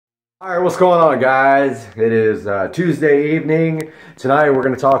All right, what's going on, guys? It is Tuesday evening. Tonight we're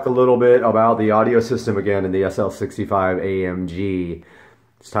going to talk a little bit about the audio system again in the SL65 AMG.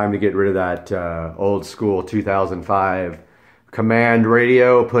 It's time to get rid of that old school 2005 command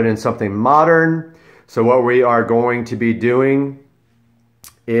radio, put in something modern. So what we are going to be doing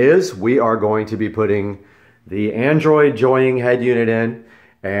is we are going to be putting the Android joying head unit in,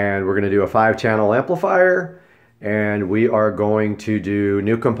 and we're going to do a 5-channel amplifier. And we are going to do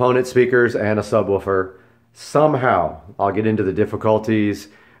new component speakers and a subwoofer somehow. I'll get into the difficulties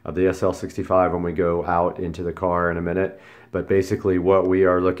of the SL65 when we go out into the car in a minute. But basically what we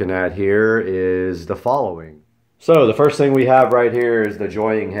are looking at here is the following. So the first thing we have right here is the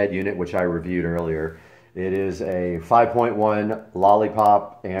joying head unit, which I reviewed earlier. It is a 5.1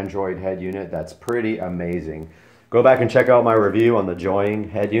 Lollipop Android head unit. That's pretty amazing. Go back and check out my review on the joying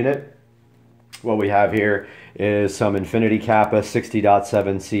head unit. What we have here is some Infinity Kappa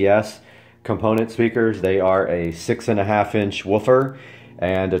 60.7 CS component speakers. They are a 6.5-inch woofer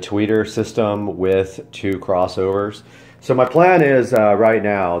and a tweeter system with 2 crossovers. So my plan is right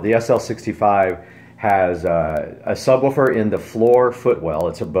now, the SL65 has a subwoofer in the floor footwell.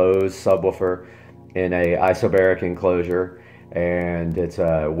 It's a Bose subwoofer in a isobaric enclosure, and it's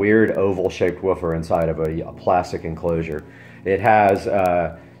a weird oval-shaped woofer inside of a plastic enclosure. It has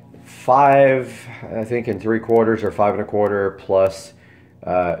 5, I think, and 3/4 or 5 1/4 plus,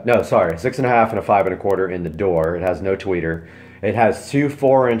 no, sorry, 6.5 and a 5 1/4 in the door. It has no tweeter. It has 2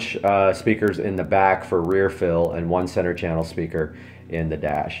 4-inch speakers in the back for rear fill and 1 center channel speaker in the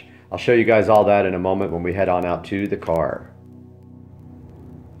dash. I'll show you guys all that in a moment when we head on out to the car.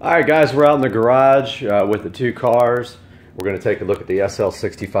 All right, guys, we're out in the garage with the 2 cars. We're going to take a look at the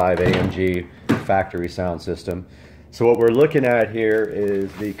SL65 AMG factory sound system. So what we're looking at here is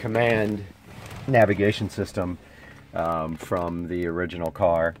the command navigation system from the original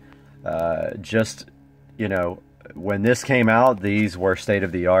car. Just, you know, when this came out, these were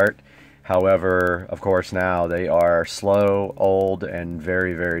state-of-the-art. However, of course, now they are slow, old, and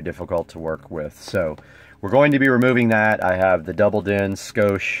very, very difficult to work with. So we're going to be removing that. I have the double-din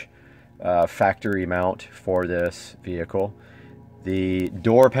Scosche factory mount for this vehicle. The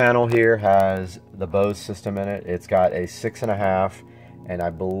door panel here has the Bose system in it. It's got a 6.5, and I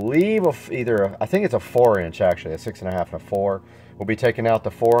believe I think it's a 4-inch actually, a 6.5 and a 4. We'll be taking out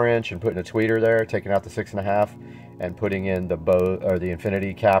the 4-inch and putting a tweeter there, taking out the 6.5 and putting in the Bose or the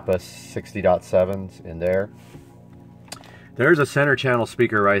Infinity Kappa 60.7s in there. There's a center channel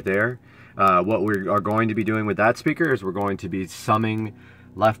speaker right there. What we are going to be doing with that speaker is we're going to be summing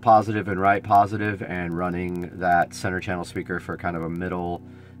left positive and right positive and running that center channel speaker for kind of a middle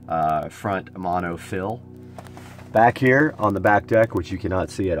front mono fill. Back here on the back deck, which you cannot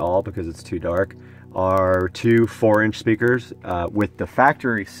see at all because it's too dark, are 2 4-inch speakers. With the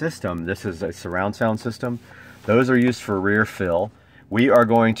factory system, this is a surround sound system. Those are used for rear fill. We are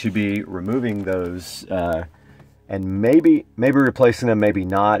going to be removing those and maybe replacing them, maybe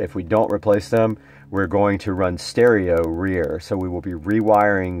not. If we don't replace them, we're going to run stereo rear, so we will be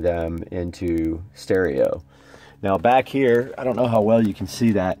rewiring them into stereo. Now back here, I don't know how well you can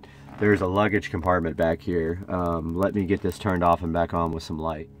see that, there's a luggage compartment back here. Let me get this turned off and back on with some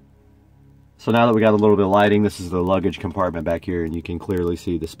light. So now that we got a little bit of lighting, this is the luggage compartment back here, and you can clearly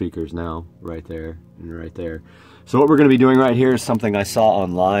see the speakers now, right there and right there. So what we're going to be doing right here is something I saw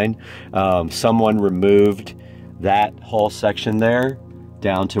online. Someone removed that whole section there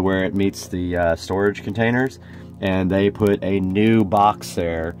down to where it meets the storage containers, and they put a new box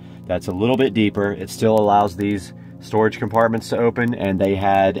there that's a little bit deeper. It still allows these storage compartments to open, and they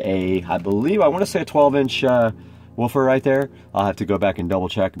had a, I want to say a 12-inch woofer right there. I'll have to go back and double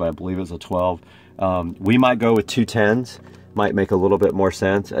check, but I believe it was a 12. We might go with 2 10s, might make a little bit more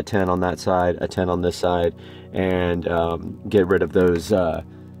sense. A 10 on that side, a 10 on this side, and get rid of those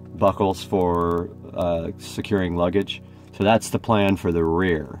buckles for securing luggage. So that's the plan for the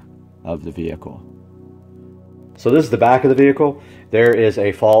rear of the vehicle. So this is the back of the vehicle. There is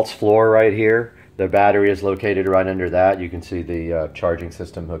a false floor right here. The battery is located right under that. You can see the charging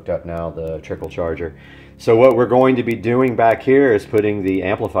system hooked up now, the trickle charger. So what we're going to be doing back here is putting the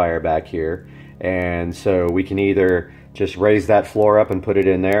amplifier back here. And so we can either just raise that floor up and put it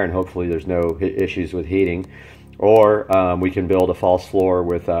in there, and hopefully there's no issues with heating. Or we can build a false floor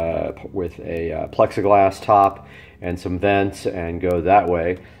with a plexiglass top and some vents and go that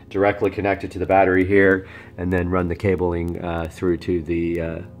way, directly connected to the battery here, and then run the cabling through to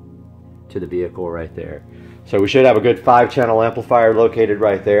the vehicle right there. So we should have a good 5-channel amplifier located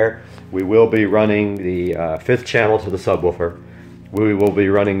right there. We will be running the 5th channel to the subwoofer. We will be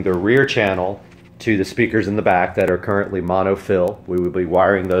running the rear channel to the speakers in the back that are currently monofill. We will be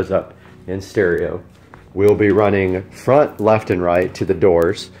wiring those up in stereo. We'll be running front left and right to the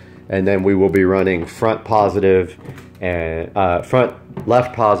doors, and then we will be running front positive and front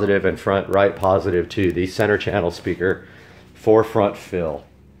left positive and front right positive to the center channel speaker for front fill.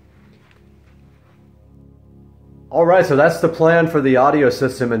 All right, so that's the plan for the audio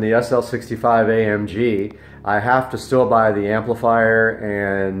system in the SL65 AMG. I have to still buy the amplifier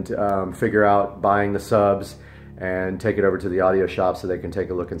and figure out buying the subs and take it over to the audio shop so they can take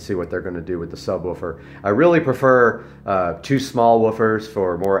a look and see what they're going to do with the subwoofer. I really prefer two small woofers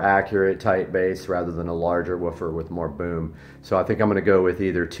for more accurate tight bass rather than a larger woofer with more boom. So I think I'm going to go with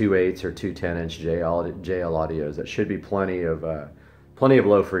either 2 8s or 2 10-inch JL audios. That should be plenty of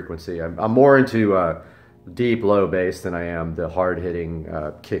low frequency. I'm more into deep low bass than I am the hard-hitting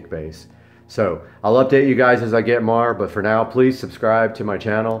kick bass. So I'll update you guys as I get more, but for now, please subscribe to my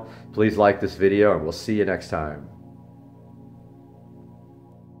channel. Please like this video, and we'll see you next time.